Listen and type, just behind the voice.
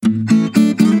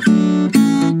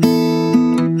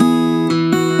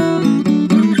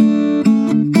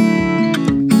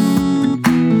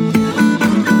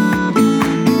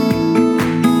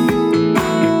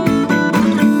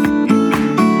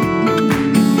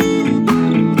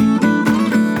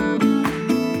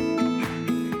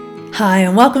Hi,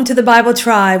 and welcome to the Bible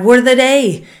Tribe, Word of the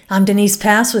Day. I'm Denise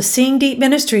Pass with Seeing Deep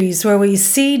Ministries, where we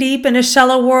see deep in a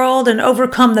shallow world and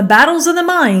overcome the battles of the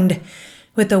mind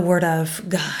with the Word of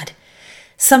God.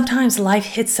 Sometimes life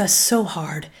hits us so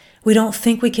hard, we don't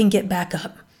think we can get back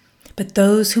up. But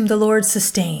those whom the Lord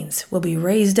sustains will be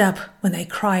raised up when they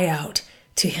cry out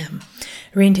to Him.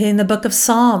 Reading in the book of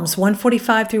Psalms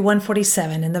 145 through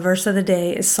 147, and the verse of the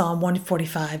day is Psalm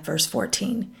 145, verse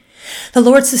 14. The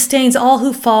Lord sustains all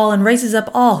who fall and raises up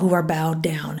all who are bowed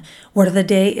down. Word of the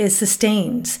day is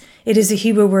sustains. It is the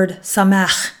Hebrew word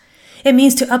saw-mak. It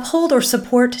means to uphold or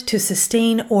support, to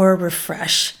sustain or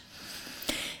refresh.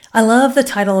 I love the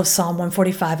title of Psalm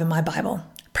 145 in my Bible,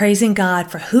 praising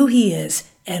God for who He is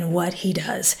and what He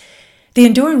does. The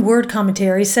Enduring Word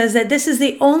Commentary says that this is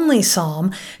the only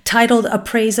psalm titled A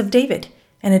Praise of David,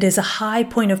 and it is a high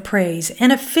point of praise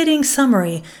and a fitting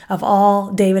summary of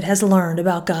all David has learned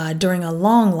about God during a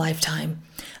long lifetime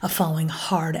of following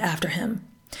hard after Him.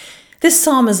 This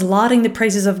psalm is lauding the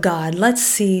praises of God. Let's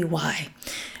see why.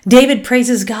 David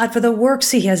praises God for the works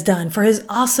He has done, for His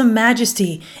awesome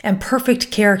majesty and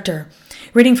perfect character.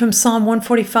 Reading from Psalm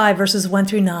 145, verses 1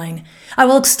 through 9. I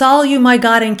will extol you, my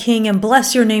God and King, and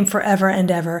bless your name forever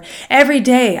and ever. Every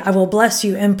day I will bless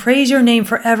you and praise your name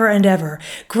forever and ever.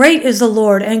 Great is the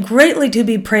Lord and greatly to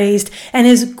be praised, and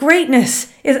His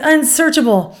greatness is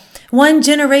unsearchable. One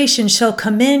generation shall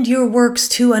commend your works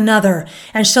to another,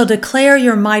 and shall declare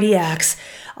your mighty acts.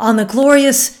 On the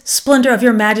glorious splendor of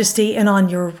your majesty and on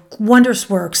your wondrous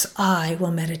works I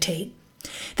will meditate.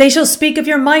 They shall speak of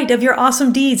your might, of your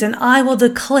awesome deeds, and I will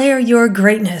declare your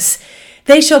greatness.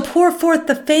 They shall pour forth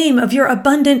the fame of your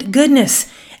abundant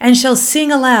goodness, and shall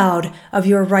sing aloud of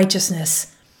your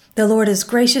righteousness. The Lord is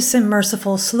gracious and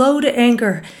merciful, slow to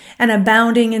anger, and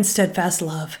abounding in steadfast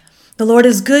love. The Lord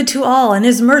is good to all, and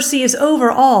His mercy is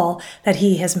over all that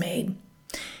He has made.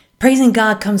 Praising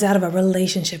God comes out of a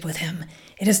relationship with Him.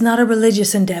 It is not a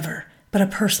religious endeavor, but a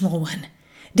personal one.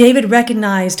 David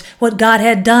recognized what God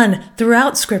had done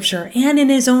throughout Scripture and in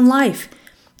his own life.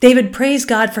 David praised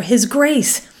God for His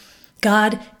grace.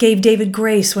 God gave David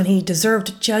grace when he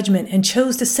deserved judgment and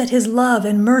chose to set His love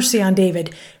and mercy on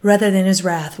David rather than His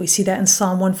wrath. We see that in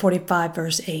Psalm 145,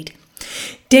 verse 8.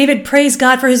 David praised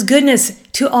God for His goodness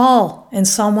to all in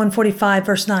Psalm 145,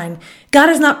 verse 9. God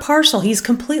is not partial. He's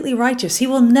completely righteous. He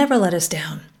will never let us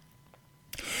down.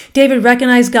 David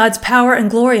recognized God's power and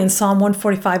glory in Psalm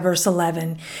 145, verse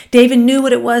 11. David knew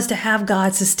what it was to have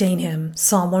God sustain him,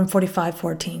 Psalm 145,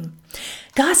 14.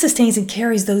 God sustains and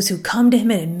carries those who come to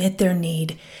Him and admit their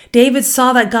need. David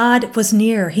saw that God was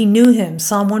near. He knew Him.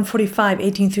 Psalm 145,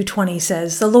 18 through 20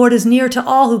 says, The Lord is near to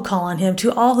all who call on Him,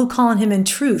 to all who call on Him in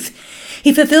truth.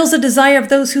 He fulfills the desire of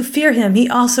those who fear Him. He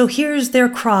also hears their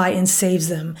cry and saves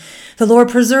them. The Lord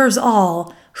preserves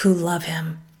all who love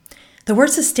Him. The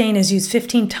word sustain is used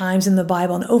 15 times in the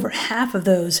Bible, and over half of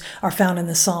those are found in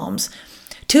the Psalms.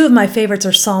 Two of my favorites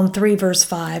are Psalm 3, verse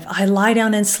 5. I lie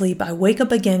down and sleep. I wake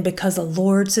up again because the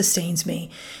Lord sustains me.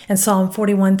 And Psalm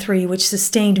 41, 3, which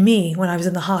sustained me when I was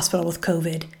in the hospital with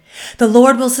COVID. The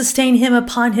Lord will sustain him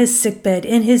upon his sickbed.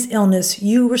 In his illness,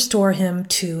 you restore him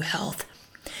to health.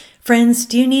 Friends,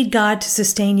 do you need God to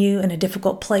sustain you in a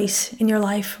difficult place in your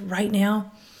life right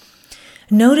now?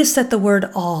 Notice that the word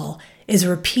all is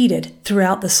repeated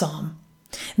throughout the psalm.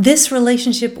 This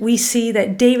relationship we see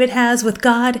that David has with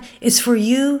God is for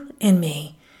you and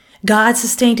me. God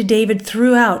sustained David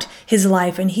throughout his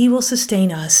life, and He will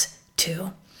sustain us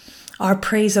too. Our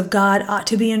praise of God ought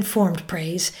to be informed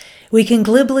praise. We can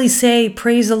glibly say,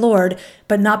 praise the Lord,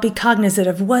 but not be cognizant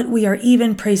of what we are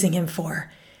even praising Him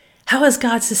for. How has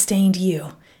God sustained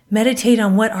you? Meditate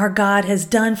on what our God has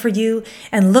done for you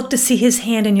and look to see His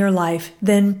hand in your life,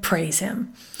 then praise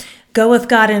Him. Go with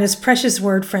God in His precious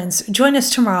word, friends. Join us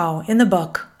tomorrow in the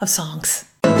Book of Songs.